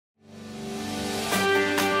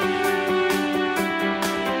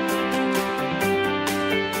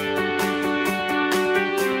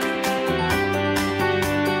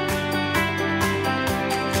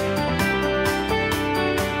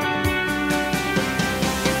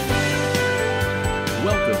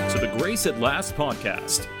Grace at Last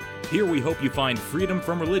podcast. Here we hope you find freedom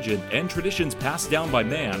from religion and traditions passed down by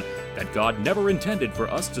man that God never intended for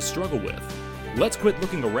us to struggle with. Let's quit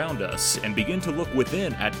looking around us and begin to look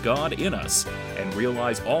within at God in us and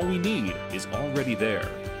realize all we need is already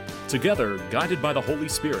there. Together, guided by the Holy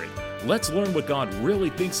Spirit, let's learn what God really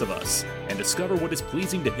thinks of us and discover what is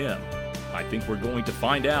pleasing to Him. I think we're going to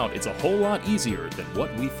find out it's a whole lot easier than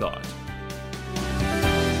what we thought.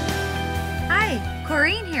 Hi,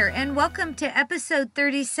 Corrine here, and welcome to episode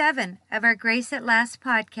 37 of our Grace at Last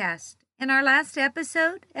podcast. In our last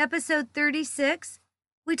episode, episode 36,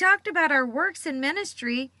 we talked about our works in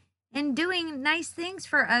ministry and doing nice things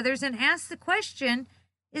for others and asked the question,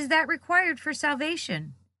 is that required for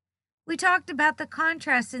salvation? We talked about the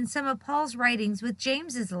contrast in some of Paul's writings with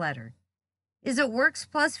James's letter. Is it works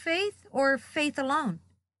plus faith or faith alone?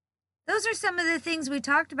 Those are some of the things we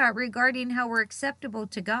talked about regarding how we're acceptable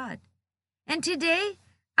to God. And today,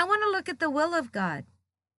 I want to look at the will of God.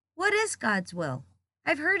 What is God's will?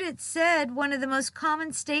 I've heard it said one of the most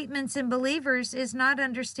common statements in believers is not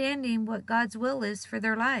understanding what God's will is for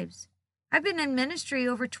their lives. I've been in ministry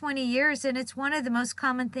over 20 years, and it's one of the most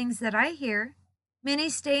common things that I hear. Many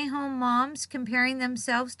stay-home moms comparing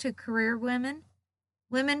themselves to career women,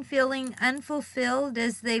 women feeling unfulfilled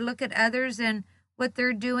as they look at others and what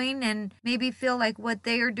they're doing and maybe feel like what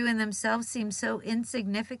they are doing themselves seems so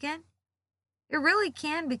insignificant. It really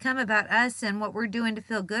can become about us and what we're doing to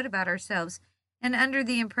feel good about ourselves, and under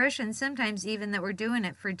the impression sometimes even that we're doing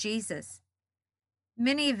it for Jesus.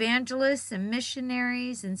 Many evangelists and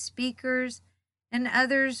missionaries and speakers and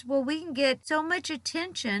others, we can get so much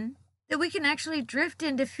attention that we can actually drift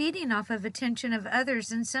into feeding off of attention of others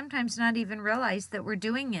and sometimes not even realize that we're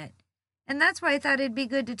doing it. And that's why I thought it'd be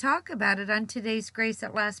good to talk about it on today's Grace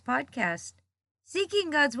at Last podcast. Seeking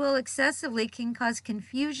God's will excessively can cause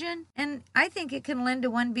confusion, and I think it can lend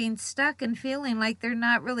to one being stuck and feeling like they're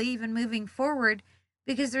not really even moving forward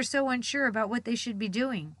because they're so unsure about what they should be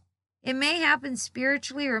doing. It may happen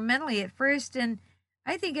spiritually or mentally at first, and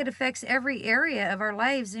I think it affects every area of our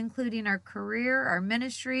lives, including our career, our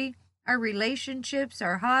ministry, our relationships,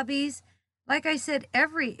 our hobbies. Like I said,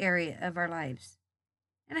 every area of our lives.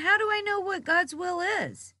 And how do I know what God's will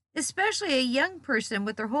is? Especially a young person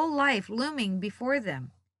with their whole life looming before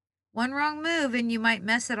them. One wrong move and you might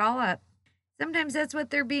mess it all up. Sometimes that's what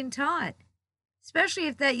they're being taught. Especially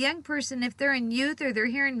if that young person, if they're in youth or they're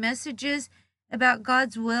hearing messages about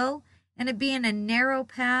God's will and it being a narrow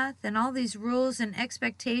path and all these rules and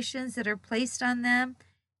expectations that are placed on them.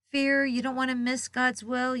 Fear, you don't want to miss God's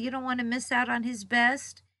will. You don't want to miss out on His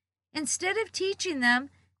best. Instead of teaching them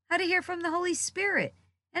how to hear from the Holy Spirit,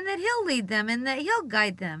 and that He'll lead them and that He'll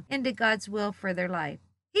guide them into God's will for their life.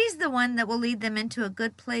 He's the one that will lead them into a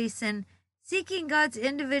good place, and seeking God's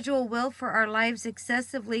individual will for our lives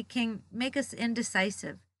excessively can make us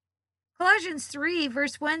indecisive. Colossians 3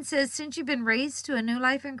 verse 1 says, since you've been raised to a new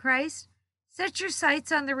life in Christ, set your sights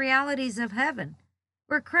on the realities of heaven,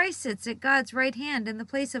 where Christ sits at God's right hand in the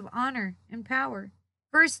place of honor and power.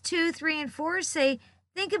 Verse 2, 3, and 4 say,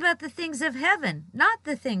 think about the things of heaven, not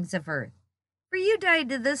the things of earth. For you died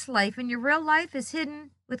to this life, and your real life is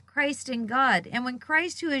hidden with Christ in God. And when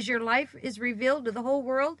Christ, who is your life, is revealed to the whole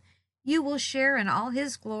world, you will share in all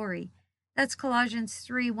His glory. That's Colossians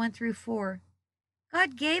 3, 1 through 4.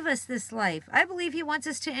 God gave us this life. I believe He wants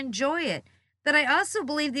us to enjoy it. But I also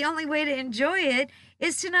believe the only way to enjoy it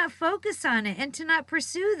is to not focus on it and to not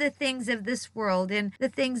pursue the things of this world and the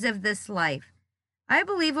things of this life. I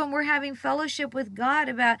believe when we're having fellowship with God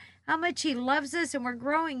about how much He loves us and we're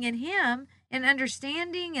growing in Him, and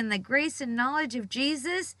understanding and the grace and knowledge of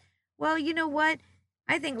Jesus, well, you know what?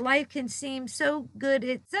 I think life can seem so good,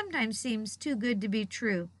 it sometimes seems too good to be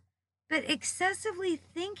true. But excessively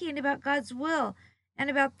thinking about God's will and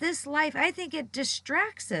about this life, I think it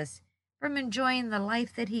distracts us from enjoying the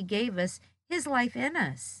life that He gave us, His life in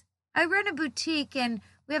us. I run a boutique and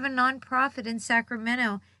we have a nonprofit in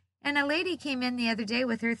Sacramento, and a lady came in the other day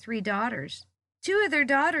with her 3 daughters. 2 of their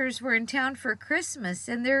daughters were in town for Christmas,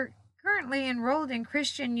 and they're currently enrolled in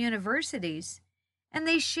Christian universities, and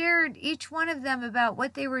they shared each one of them about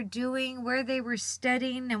what they were doing, where they were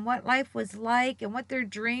studying, and what life was like, and what their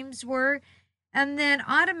dreams were. And then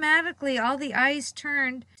automatically all the eyes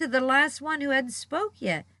turned to the last one who hadn't spoke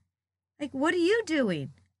yet. Like, what are you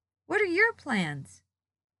doing? What are your plans?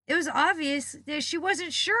 It was obvious that she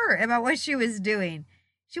wasn't sure about what she was doing.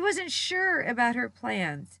 She wasn't sure about her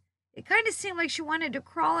plans. It kind of seemed like she wanted to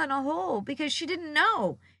crawl in a hole because she didn't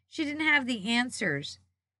know. She didn't have the answers.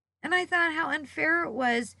 And I thought how unfair it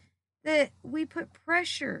was that we put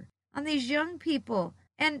pressure on these young people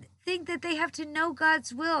and think that they have to know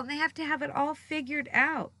God's will and they have to have it all figured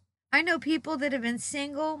out. I know people that have been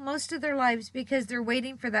single most of their lives because they're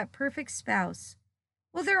waiting for that perfect spouse.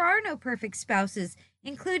 Well, there are no perfect spouses,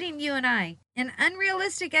 including you and I. And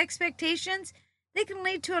unrealistic expectations, they can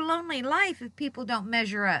lead to a lonely life if people don't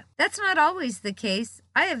measure up. That's not always the case.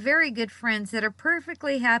 I have very good friends that are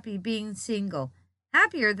perfectly happy being single,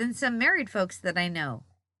 happier than some married folks that I know.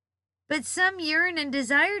 But some yearn and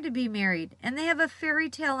desire to be married, and they have a fairy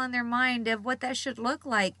tale in their mind of what that should look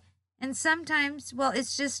like. And sometimes, well,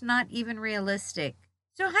 it's just not even realistic.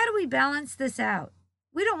 So how do we balance this out?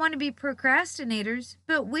 We don't want to be procrastinators,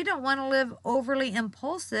 but we don't want to live overly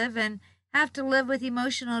impulsive and have to live with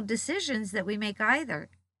emotional decisions that we make either.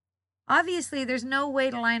 Obviously, there's no way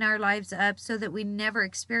to line our lives up so that we never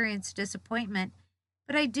experience disappointment,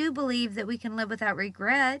 but I do believe that we can live without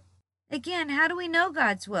regret. Again, how do we know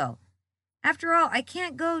God's will? After all, I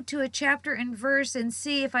can't go to a chapter and verse and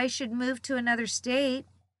see if I should move to another state,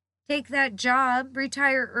 take that job,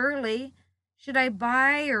 retire early. Should I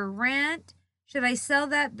buy or rent? Should I sell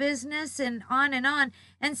that business? And on and on.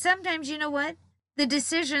 And sometimes, you know what? The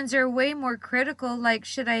decisions are way more critical, like,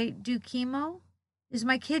 should I do chemo? Is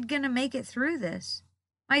my kid going to make it through this?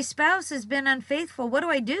 My spouse has been unfaithful. What do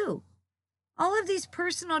I do? All of these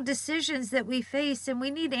personal decisions that we face and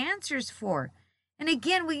we need answers for. And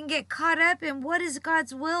again, we can get caught up in what is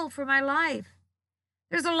God's will for my life.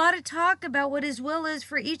 There's a lot of talk about what His will is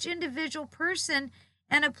for each individual person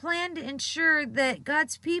and a plan to ensure that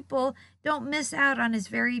God's people don't miss out on His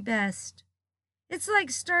very best. It's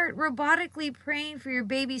like start robotically praying for your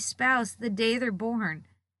baby's spouse the day they're born.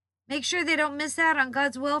 Make sure they don't miss out on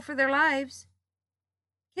God's will for their lives.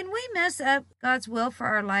 Can we mess up God's will for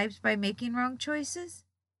our lives by making wrong choices?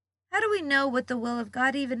 How do we know what the will of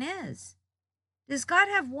God even is? Does God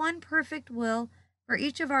have one perfect will for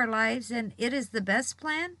each of our lives and it is the best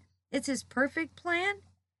plan? It's His perfect plan?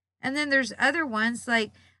 And then there's other ones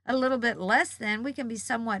like a little bit less than. We can be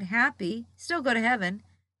somewhat happy, still go to heaven,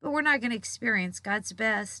 but we're not going to experience God's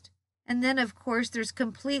best. And then, of course, there's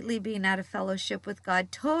completely being out of fellowship with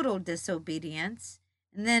God, total disobedience.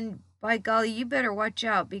 And then, by golly, you better watch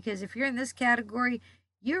out, because if you're in this category,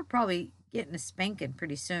 you're probably getting a spanking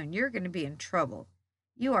pretty soon. You're going to be in trouble.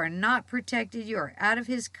 You are not protected. You are out of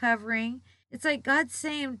His covering. It's like God's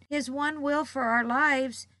saying His one will for our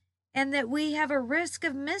lives and that we have a risk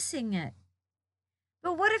of missing it.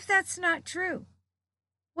 But what if that's not true?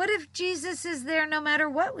 What if Jesus is there no matter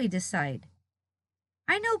what we decide?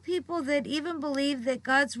 I know people that even believe that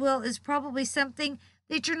God's will is probably something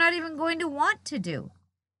that you're not even going to want to do.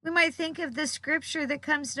 We might think of the scripture that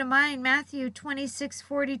comes to mind, Matthew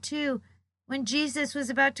 26:42, when Jesus was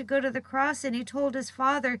about to go to the cross and He told His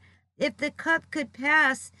Father, if the cup could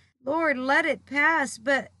pass, Lord, let it pass,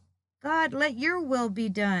 but God, let your will be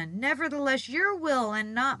done. Nevertheless, your will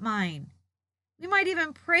and not mine. We might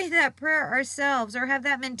even pray that prayer ourselves or have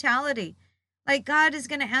that mentality, like God is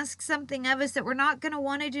going to ask something of us that we're not going to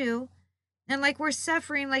want to do, and like we're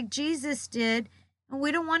suffering like Jesus did, and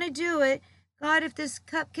we don't want to do it. God, if this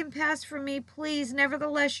cup can pass from me, please,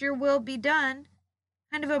 nevertheless, your will be done.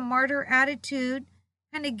 Kind of a martyr attitude,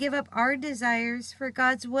 kind of give up our desires for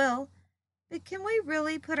God's will. But can we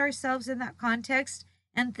really put ourselves in that context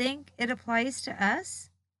and think it applies to us?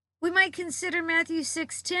 We might consider Matthew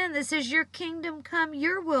 6:10 that says, your kingdom come,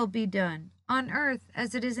 your will be done on earth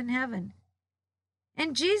as it is in heaven.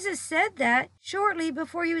 And Jesus said that shortly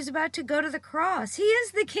before He was about to go to the cross. He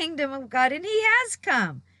is the kingdom of God and He has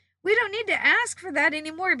come. We don't need to ask for that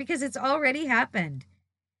anymore because it's already happened.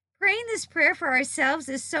 Praying this prayer for ourselves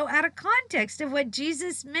is so out of context of what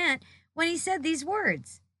Jesus meant when He said these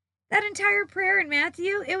words. That entire prayer in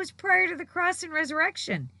Matthew, it was prior to the cross and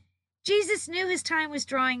resurrection. Jesus knew His time was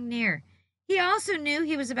drawing near. He also knew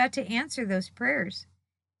He was about to answer those prayers.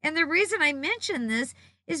 And the reason I mention this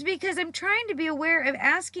is because I'm trying to be aware of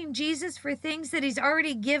asking Jesus for things that He's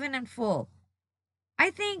already given in full.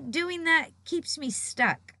 I think doing that keeps me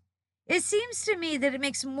stuck. It seems to me that it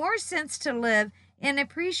makes more sense to live and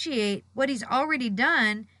appreciate what He's already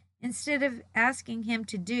done instead of asking Him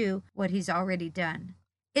to do what He's already done.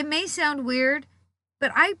 It may sound weird,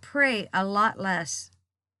 but I pray a lot less,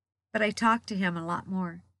 but I talk to Him a lot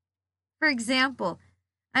more. For example,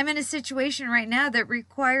 I'm in a situation right now that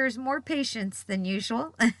requires more patience than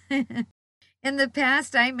usual. In the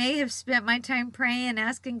past, I may have spent my time praying and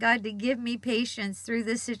asking God to give me patience through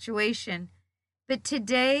this situation. But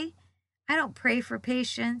today, I don't pray for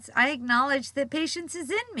patience. I acknowledge that patience is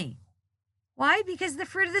in me. Why? Because the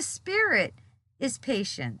fruit of the Spirit is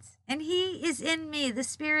patience. And He is in me. The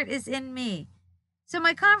Spirit is in me. So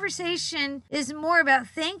my conversation is more about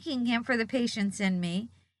thanking Him for the patience in me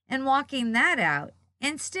and walking that out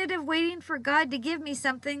instead of waiting for God to give me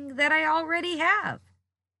something that I already have.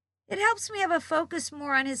 It helps me have a focus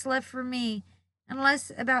more on His love for me and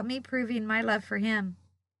less about me proving my love for Him.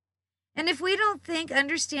 And if we don't think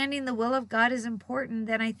understanding the will of God is important,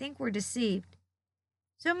 then I think we're deceived.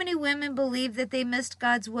 So many women believe that they missed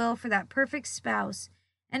God's will for that perfect spouse,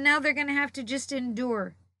 and now they're going to have to just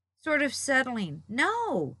endure, sort of settling.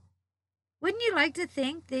 No! Wouldn't you like to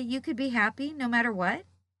think that you could be happy no matter what?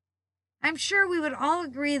 I'm sure we would all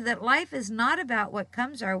agree that life is not about what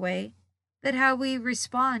comes our way, but how we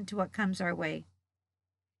respond to what comes our way.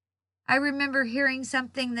 I remember hearing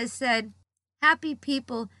something that said, happy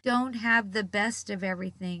people don't have the best of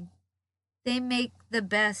everything. They make the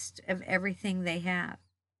best of everything they have.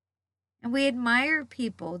 And we admire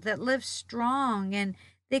people that live strong and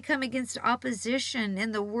they come against opposition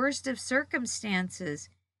in the worst of circumstances.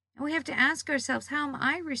 And we have to ask ourselves, how am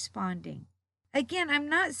I responding? Again, I'm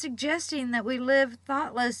not suggesting that we live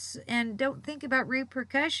thoughtless and don't think about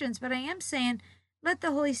repercussions, but I am saying let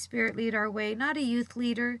the Holy Spirit lead our way, not a youth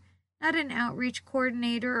leader, not an outreach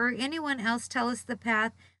coordinator, or anyone else tell us the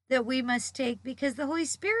path that we must take, because the Holy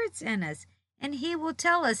Spirit's in us and He will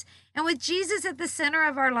tell us. And with Jesus at the center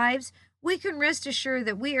of our lives, we can rest assured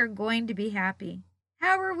that we are going to be happy.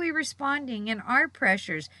 How are we responding in our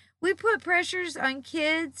pressures? We put pressures on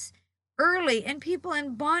kids early and people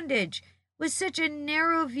in bondage with such a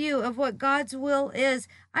narrow view of what God's will is.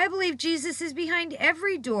 I believe Jesus is behind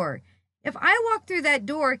every door. If I walk through that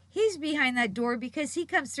door, He's behind that door because He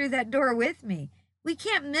comes through that door with me. We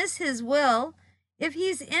can't miss His will if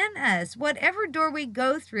He's in us. Whatever door we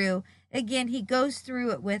go through, again, He goes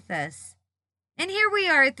through it with us. And here we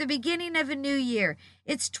are at the beginning of a new year.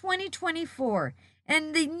 It's 2024,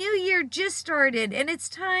 and the new year just started, and it's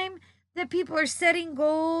time that people are setting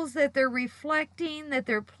goals, that they're reflecting, that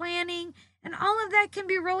they're planning, and all of that can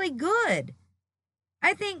be really good.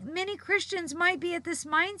 I think many Christians might be at this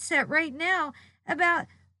mindset right now about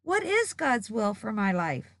what is God's will for my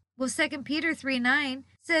life. Well, 2 Peter 3:9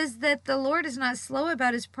 says that the Lord is not slow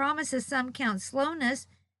about His promise, as some count slowness,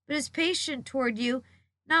 but is patient toward you,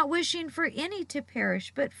 not wishing for any to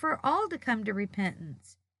perish, but for all to come to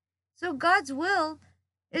repentance. So God's will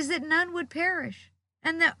is that none would perish,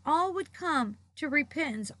 and that all would come to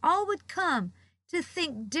repentance, all would come to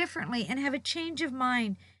think differently and have a change of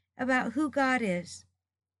mind about who God is.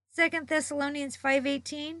 2 Thessalonians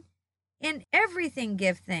 5:18, in everything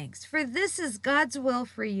give thanks, for this is God's will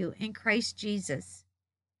for you in Christ Jesus.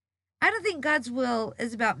 I don't think God's will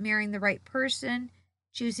is about marrying the right person,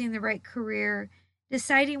 choosing the right career,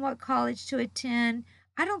 deciding what college to attend.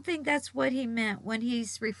 I don't think that's what He meant when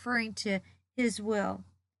He's referring to His will.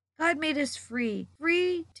 God made us free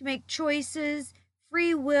to make choices,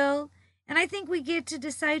 free will, and I think we get to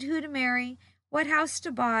decide who to marry, what house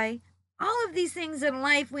to buy. All of these things in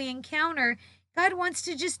life we encounter, God wants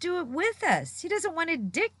to just do it with us. He doesn't want to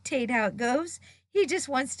dictate how it goes. He just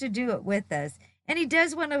wants to do it with us. And He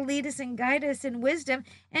does want to lead us and guide us in wisdom,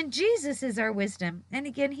 and Jesus is our wisdom. And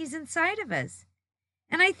again, He's inside of us.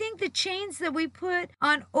 And I think the chains that we put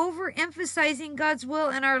on overemphasizing God's will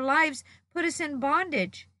in our lives put us in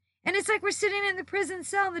bondage. And it's like we're sitting in the prison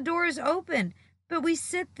cell and the door is open, but we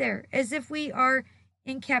sit there as if we are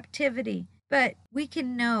in captivity. But we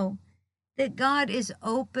can know that God is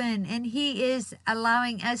open and He is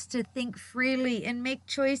allowing us to think freely and make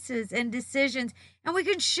choices and decisions. And we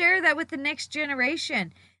can share that with the next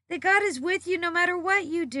generation, that God is with you no matter what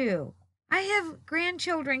you do. I have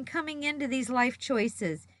grandchildren coming into these life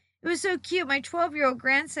choices. It was so cute. My 12-year-old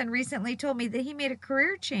grandson recently told me that he made a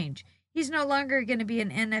career change. He's no longer going to be an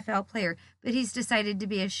NFL player, but he's decided to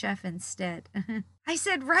be a chef instead. I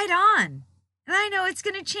said, right on. And I know it's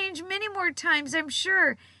going to change many more times, I'm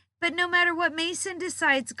sure. But no matter what Mason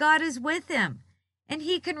decides, God is with him. And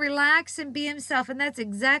he can relax and be himself. And that's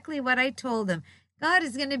exactly what I told him. God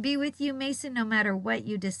is going to be with you, Mason, no matter what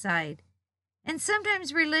you decide. And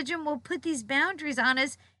sometimes religion will put these boundaries on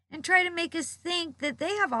us and try to make us think that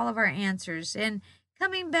they have all of our answers. And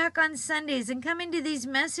coming back on Sundays and coming to these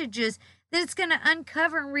messages, that it's going to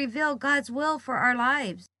uncover and reveal God's will for our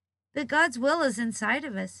lives. But God's will is inside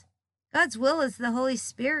of us. God's will is the Holy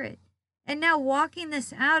Spirit. And now walking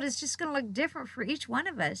this out is just going to look different for each one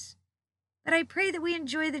of us. But I pray that we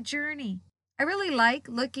enjoy the journey. I really like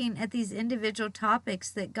looking at these individual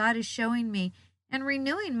topics that God is showing me and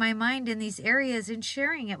renewing my mind in these areas and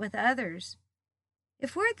sharing it with others.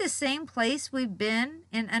 If we're at the same place we've been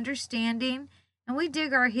in understanding and we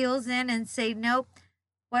dig our heels in and say, nope,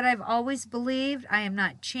 what I've always believed, I am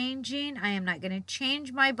not changing. I am not going to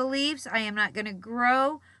change my beliefs. I am not going to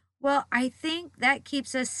grow. Well, I think that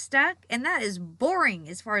keeps us stuck, and that is boring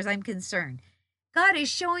as far as I'm concerned. God is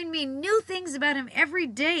showing me new things about him every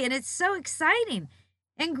day, and it's so exciting.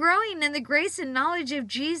 And growing in the grace and knowledge of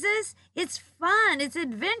Jesus, it's fun, it's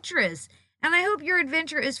adventurous. And I hope your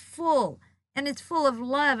adventure is full, and it's full of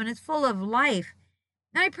love, and it's full of life.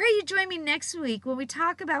 And I pray you join me next week when we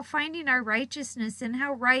talk about finding our righteousness and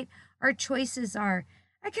how right our choices are.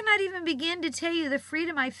 I cannot even begin to tell you the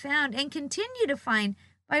freedom I found and continue to find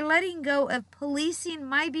by letting go of policing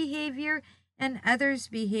my behavior and others'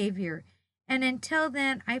 behavior. And until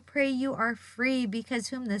then, I pray you are free, because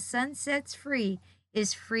whom the Son sets free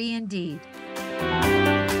is free indeed.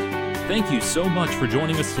 Thank you so much for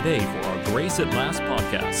joining us today for our Grace at Last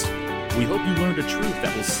podcast. We hope you learned a truth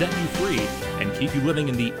that will set you free and keep you living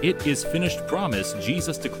in the "it is finished" promise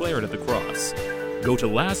Jesus declared at the cross. Go to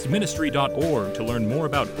lastministry.org to learn more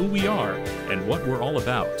about who we are and what we're all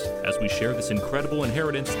about as we share this incredible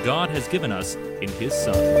inheritance God has given us in His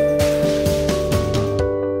Son.